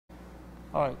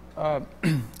All right.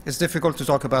 It's difficult to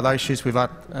talk about ice sheets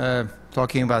without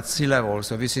talking about sea level.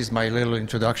 So this is my little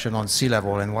introduction on sea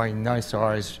level and why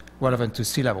Nisar is relevant to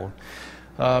sea level.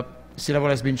 Sea level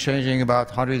has been changing about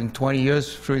 120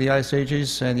 years through the ice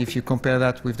ages, and if you compare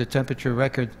that with the temperature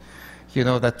record, you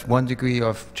know that 1 degree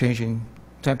of change in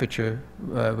temperature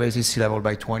raises sea level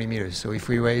by 20 meters. So if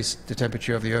we raise the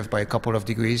temperature of the Earth by a couple of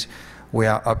degrees, we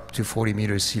are up to 40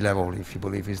 meters sea level, if you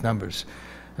believe these numbers.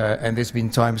 And there's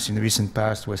been times in the recent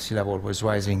past where sea level was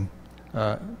rising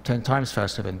 10 times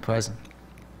faster than present.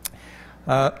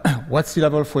 What's sea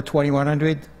level for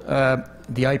 2100?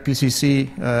 The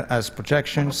IPCC has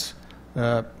projections.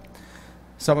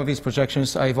 Some of these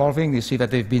projections are evolving. You see that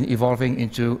they've been evolving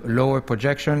into lower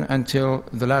projection until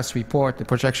the last report. The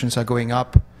projections are going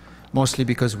up, mostly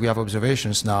because we have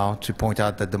observations now to point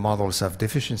out that the models have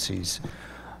deficiencies.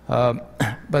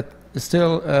 But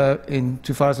still, in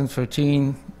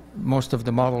 2013, most of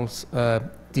the models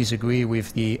disagree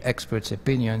with the experts'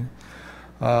 opinion.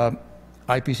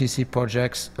 IPCC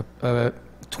projects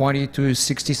 20 to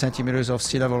 60 centimeters of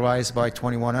sea level rise by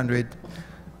 2100.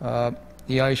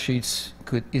 The ice sheets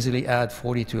could easily add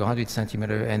 40 to 100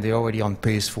 centimeters, and they're already on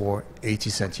pace for 80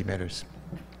 centimeters.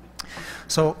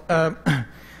 So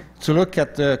to look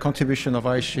at the contribution of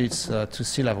ice sheets to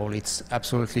sea level, it's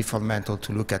absolutely fundamental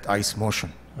to look at ice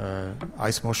motion.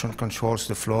 Ice motion controls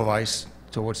the flow of ice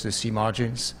towards the sea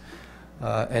margins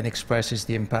and expresses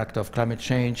the impact of climate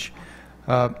change.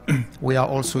 We are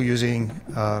also using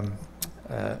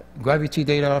gravity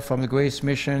data from the GRACE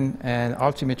mission and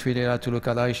altimetry data to look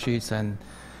at ice sheets and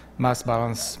mass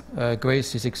balance.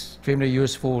 GRACE is extremely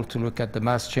useful to look at the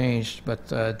mass change, but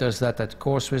does that at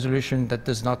coarse resolution. That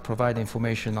does not provide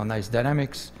information on ice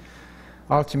dynamics.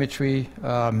 Altimetry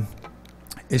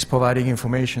is providing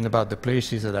information about the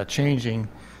places that are changing,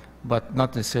 but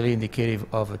not necessarily indicative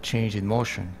of a change in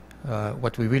motion.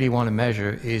 What we really want to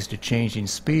measure is the change in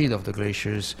speed of the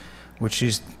glaciers, which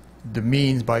is the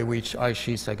means by which ice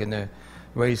sheets are going to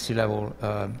raise sea level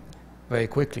very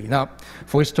quickly. Now,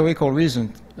 for historical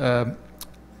reasons, a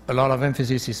lot of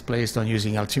emphasis is placed on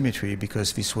using altimetry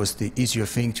because this was the easier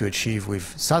thing to achieve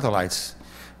with satellites.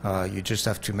 You just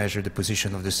have to measure the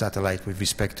position of the satellite with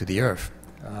respect to the Earth.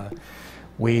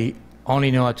 We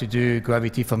only know how to do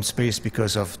gravity from space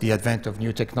because of the advent of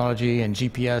new technology and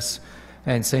GPS,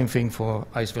 and same thing for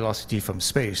ice velocity from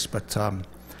space. But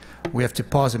we have to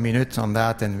pause a minute on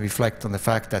that and reflect on the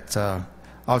fact that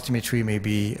altimetry may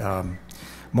be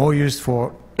more used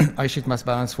for ice sheet mass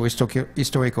balance for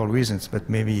historical reasons, but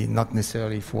maybe not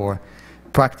necessarily for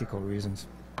practical reasons.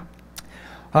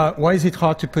 Why is it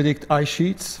hard to predict ice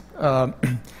sheets?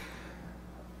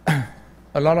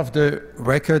 A lot of the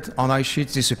record on ice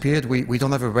sheets disappeared. We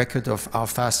don't have a record of how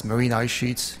fast marine ice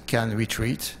sheets can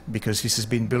retreat because this has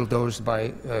been bulldozed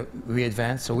by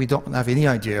re-advance, so we don't have any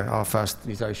idea how fast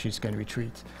these ice sheets can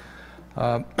retreat.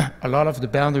 A lot of the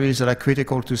boundaries that are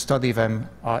critical to study them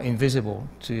are invisible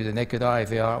to the naked eye.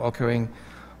 They are occurring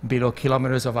below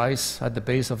kilometers of ice at the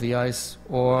base of the ice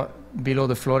or below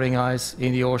the floating ice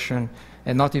in the ocean,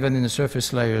 and not even in the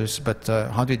surface layers, but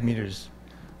 100 meters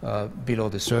below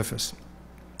the surface.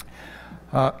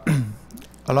 A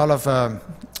lot of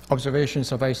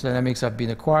observations of ice dynamics have been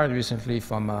acquired recently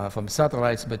from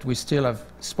satellites, but we still have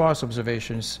sparse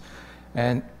observations,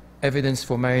 and evidence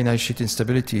for marine ice sheet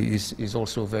instability is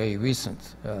also very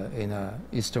recent in a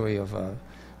history of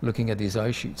looking at these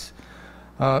ice sheets.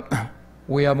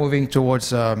 We are moving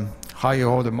towards higher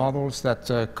order models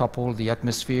that couple the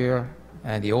atmosphere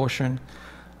and the ocean.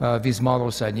 These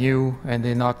models are new and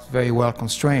they're not very well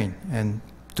constrained. And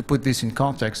to put this in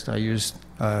context, I used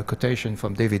a quotation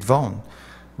from David Vaughan,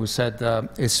 who said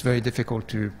it's very difficult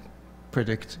to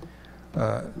predict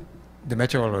the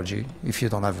meteorology if you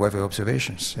don't have weather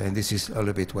observations. And this is a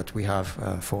little bit what we have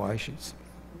for ice sheets.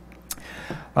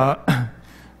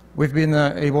 We've been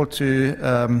able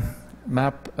to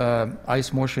map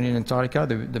ice motion in Antarctica.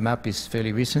 The map is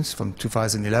fairly recent, from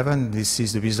 2011. This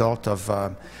is the result of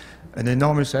an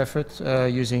enormous effort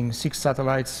using 6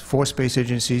 satellites, 4 space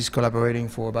agencies collaborating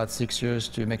for about 6 years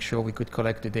to make sure we could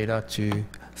collect the data to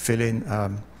fill in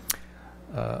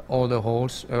all the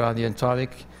holes around the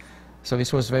Antarctic. So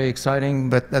this was very exciting,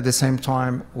 but at the same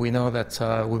time, we know that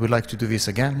we would like to do this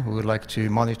again. We would like to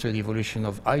monitor the evolution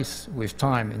of ice with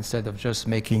time instead of just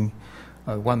making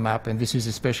one map, and this is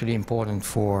especially important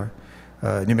for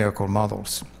numerical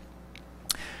models.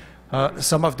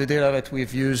 Some of the data that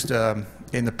we've used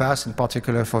in the past, in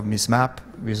particular for this map,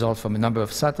 result from a number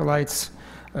of satellites.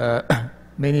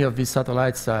 Many of these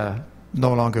satellites are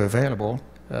no longer available.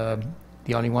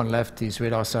 The only one left is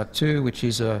RADARSAT-2, which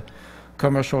is a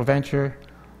commercial venture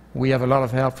We have a lot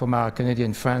of help from our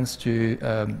Canadian friends to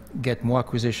get more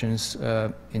acquisitions,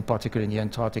 in particular in the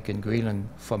Antarctic and Greenland,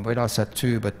 from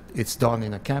RadarSat-2, but it's done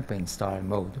in a campaign-style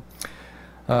mode.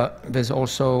 There's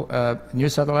also new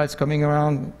satellites coming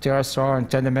around, TerraStar and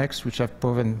TandemX, which have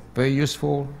proven very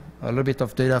useful. A little bit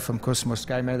of data from Cosmos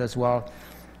SkyMed as well.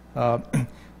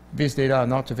 These data are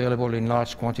not available in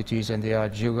large quantities, and they are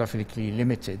geographically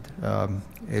limited.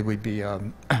 It would be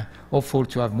hopeful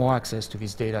to have more access to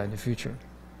this data in the future.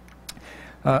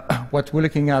 What we're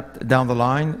looking at down the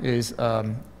line is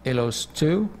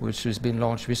ALOS-2, which has been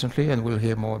launched recently, and we'll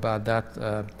hear more about that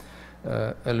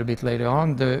a little bit later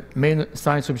on. The main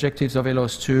science objectives of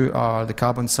ALOS-2 are the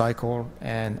carbon cycle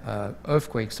and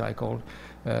earthquake cycle,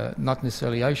 not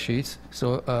necessarily ice sheets.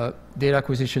 So data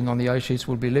acquisition on the ice sheets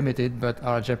will be limited, but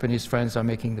our Japanese friends are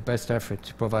making the best effort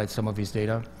to provide some of this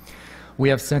data. We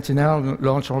have Sentinel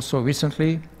launched also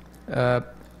recently,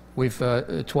 with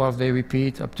a 12-day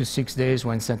repeat up to 6 days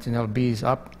when Sentinel-B is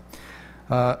up.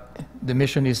 The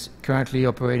mission is currently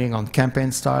operating on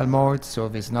campaign-style mode, so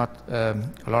there's not a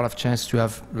lot of chance to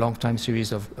have long-time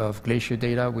series of glacier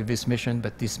data with this mission,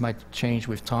 but this might change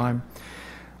with time.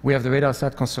 We have the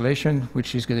RadarSat constellation,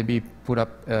 which is going to be put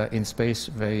up in space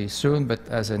very soon, but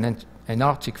as an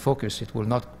Arctic focus, it will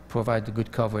not provide the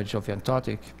good coverage of the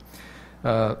Antarctic.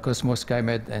 Cosmos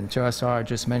SkyMed and TerraStar I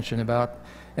just mentioned about.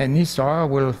 And Nisar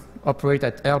will operate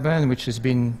at Irvine, which has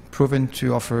been proven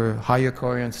to offer higher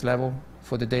coherence level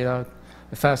for the data,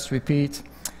 a fast repeat.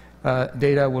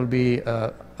 Data will be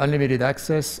unlimited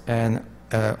access, and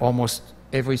almost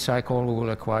every cycle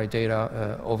will acquire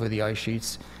data over the ice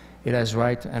sheets. It has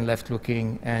right and left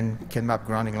looking and can map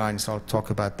grounding lines. I'll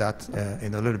talk about that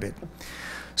in a little bit.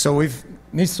 So with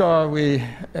Nisar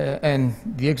and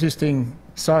the existing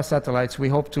SAR satellites, we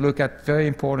hope to look at very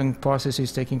important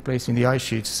processes taking place in the ice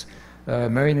sheets.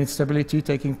 Marine instability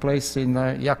taking place in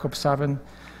Jakobshavn,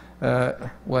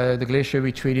 where the glacier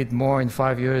retreated more in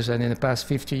 5 years than in the past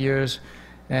 50 years,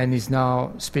 and is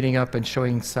now speeding up and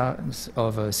showing signs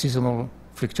of seasonal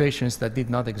fluctuations that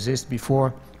did not exist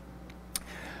before.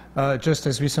 Just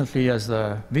as recently as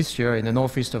this year, in the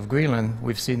northeast of Greenland,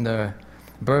 we've seen the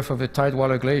birth of the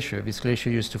Tidewater Glacier. This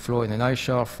glacier used to flow in an ice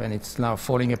shelf, and it's now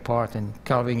falling apart and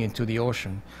calving into the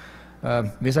ocean.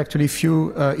 There's actually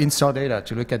few INSAR data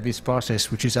to look at this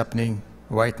process, which is happening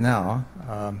right now.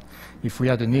 If we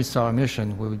had a Nisar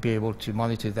mission, we would be able to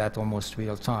monitor that almost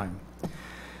real time.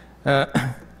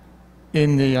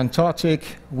 In the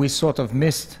Antarctic, we sort of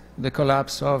missed the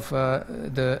collapse of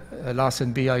the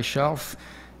Larsen-B ice shelf.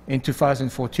 In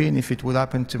 2014, if it would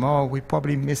happen tomorrow, we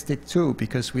probably missed it too,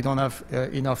 because we don't have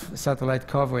enough satellite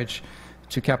coverage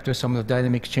to capture some of the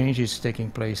dynamic changes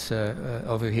taking place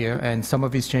over here, and some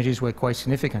of these changes were quite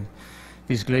significant.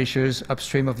 These glaciers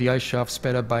upstream of the ice shelf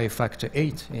sped up by a factor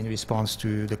 8 in response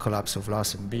to the collapse of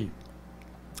Larsen-B.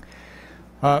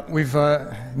 With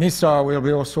Nisar, we'll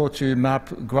be also to map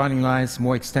grounding lines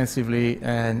more extensively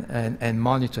and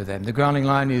monitor them. The grounding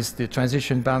line is the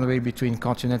transition boundary between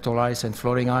continental ice and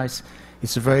floating ice.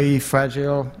 It's a very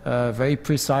fragile, very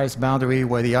precise boundary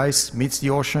where the ice meets the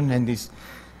ocean and is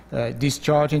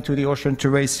discharged into the ocean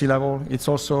to raise sea level. It's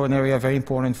also an area very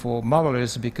important for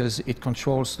modelers because it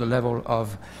controls the level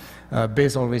of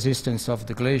basal resistance of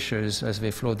the glaciers as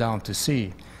they flow down to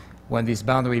sea. When this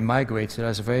boundary migrates, it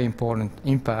has a very important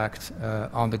impact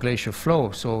on the glacier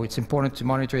flow. So it's important to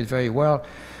monitor it very well.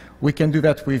 We can do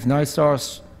that with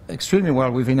Nisar extremely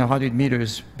well within 100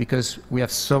 meters because we have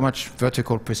so much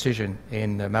vertical precision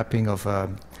in the mapping of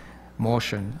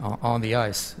motion on the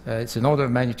ice. It's an order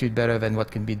of magnitude better than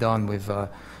what can be done with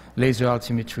laser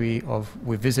altimetry or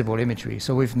with visible imagery.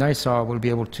 So with Nisar, we'll be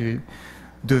able to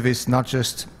do this not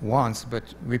just once, but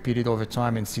repeat it over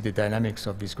time and see the dynamics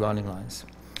of these grounding lines.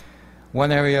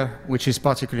 One area which is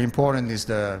particularly important is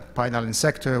the Pine Island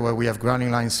sector, where we have grounding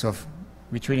lines of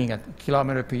retreating at a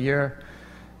kilometer per year.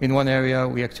 In one area,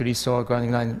 we actually saw a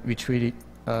grounding line retreating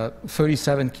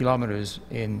 37 kilometers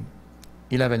in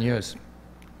 11 years.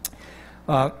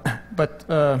 But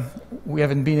we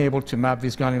haven't been able to map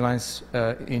these grounding lines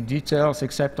in details,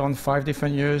 except on 5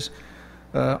 different years.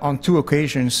 On 2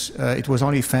 occasions, it was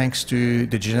only thanks to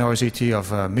the generosity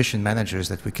of mission managers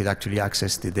that we could actually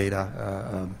access the data.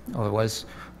 Otherwise,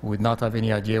 we would not have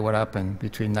any idea what happened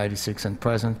between '96 and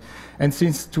present. And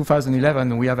since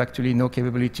 2011, we have actually no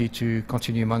capability to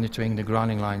continue monitoring the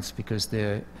grounding lines because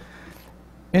the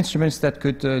instruments that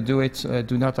could do it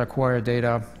do not acquire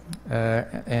data,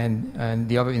 and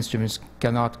the other instruments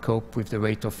cannot cope with the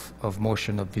rate of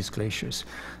motion of these glaciers.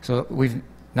 So with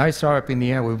Nisar up in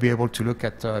the air, we'll be able to look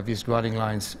at these grounding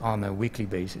lines on a weekly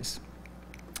basis.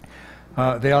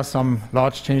 There are some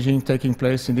large changes taking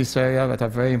place in this area that are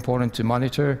very important to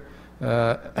monitor.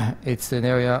 It's an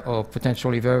area of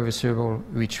potentially irreversible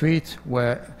retreat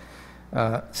where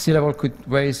sea level could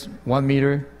raise 1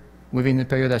 meter within a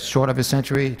period that's short of a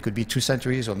century. It could be 2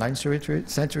 centuries or 9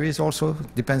 centuries also,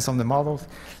 depends on the models.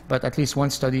 But at least one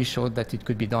study showed that it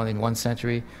could be done in 1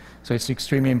 century. So it's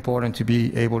extremely important to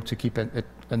be able to keep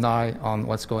an eye on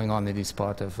what's going on in this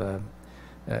part of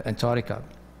Antarctica.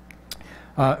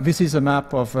 This is a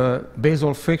map of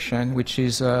basal friction, which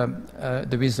is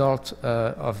the result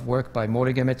of work by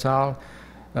Morlighem et al.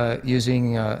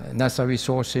 Using NASA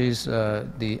resources,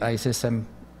 the ISSM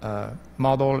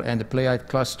model and the Pleiade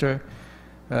cluster.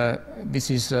 This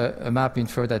is a map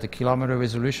inferred at a kilometer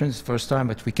resolution. It's the first time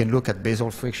that we can look at basal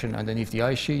friction underneath the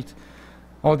ice sheet.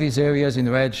 All these areas in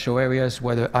red show areas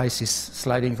where the ice is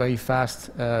sliding very fast.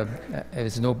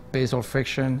 There's no basal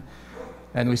friction.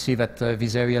 And we see that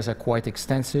these areas are quite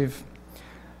extensive.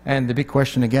 And the big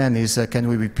question again is, can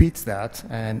we repeat that?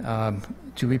 And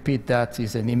to repeat that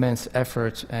is an immense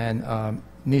effort. And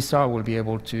Nisar will be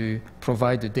able to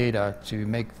provide the data to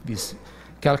make these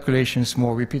calculations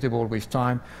more repeatable with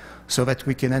time so that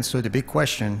we can answer the big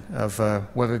question of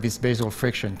whether this basal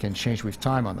friction can change with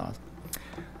time or not.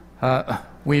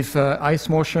 With ice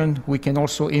motion, we can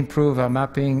also improve our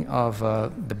mapping of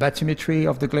the bathymetry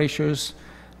of the glaciers,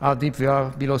 how deep they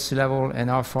are below sea level and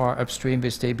how far upstream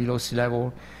they stay below sea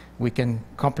level. We can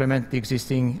complement the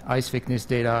existing ice thickness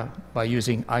data by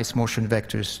using ice motion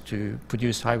vectors to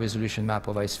produce high-resolution map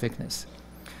of ice thickness.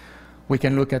 We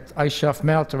can look at ice shelf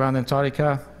melt around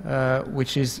Antarctica,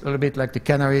 which is a little bit like the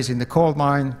canaries in the coal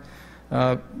mine,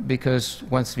 because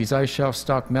once these ice shelves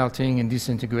start melting and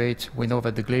disintegrate, we know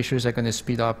that the glaciers are going to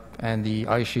speed up and the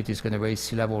ice sheet is going to raise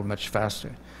sea level much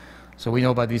faster. So we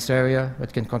know about this area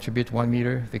that can contribute 1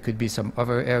 meter. There could be some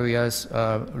other areas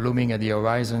looming at the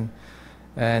horizon.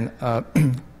 And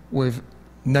with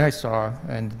Nisar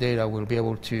and the data, we'll be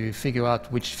able to figure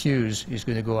out which fuse is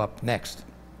going to go up next.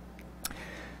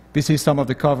 This is some of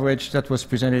the coverage that was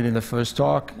presented in the first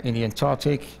talk. In the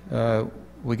Antarctic, we're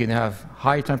going to have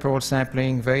high temporal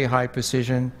sampling, very high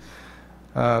precision.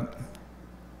 We're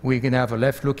going to have a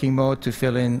left-looking mode to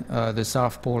fill in the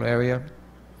South Pole area.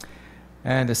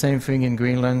 And the same thing in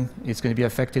Greenland. It's going to be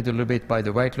affected a little bit by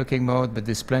the right-looking mode, but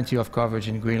there's plenty of coverage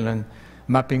in Greenland.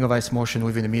 Mapping of ice motion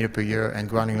within 1 meter per year and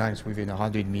grounding lines within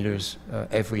 100 meters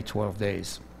every 12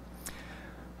 days.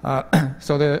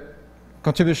 So the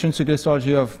contributions to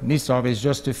glaciology of Nisar is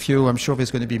just a few. I'm sure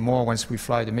there's going to be more once we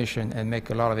fly the mission and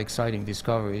make a lot of exciting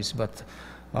discoveries. But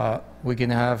we're going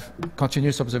to have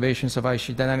continuous observations of ice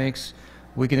sheet dynamics.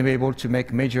 We're going to be able to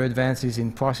make major advances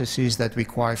in processes that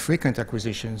require frequent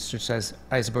acquisitions, such as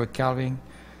iceberg calving.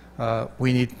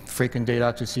 We need frequent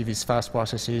data to see these fast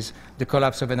processes. The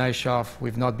collapse of an ice shelf,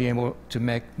 we've not been able to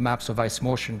make maps of ice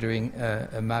motion during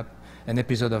an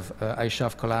episode of ice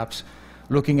shelf collapse.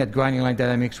 Looking at grinding line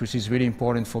dynamics, which is really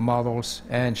important for models,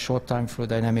 and short time flow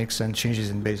dynamics and changes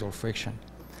in basal friction.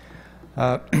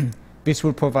 This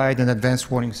will provide an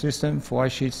advanced warning system for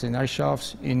ice sheets and ice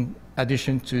shelves in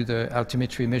addition to the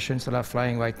altimetry missions that are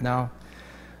flying right now.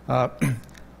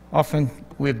 Often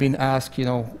we've been asked,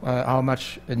 how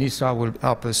much Nisar will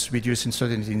help us reduce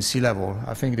uncertainty in sea level.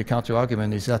 I think the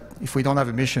counter-argument is that if we don't have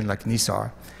a mission like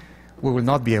Nisar, we will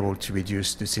not be able to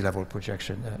reduce the sea level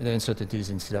projection, the uncertainties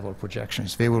in sea level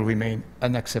projections. They will remain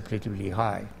unacceptably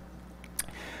high.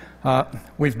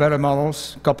 With better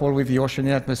models, coupled with the ocean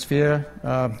atmosphere,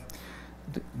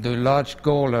 the large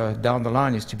goal down the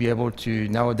line is to be able to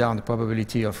narrow down the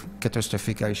probability of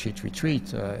catastrophic ice sheet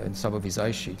retreat in some of these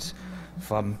ice sheets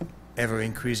from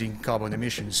ever-increasing carbon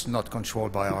emissions not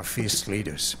controlled by our fierce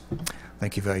leaders.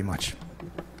 Thank you very much.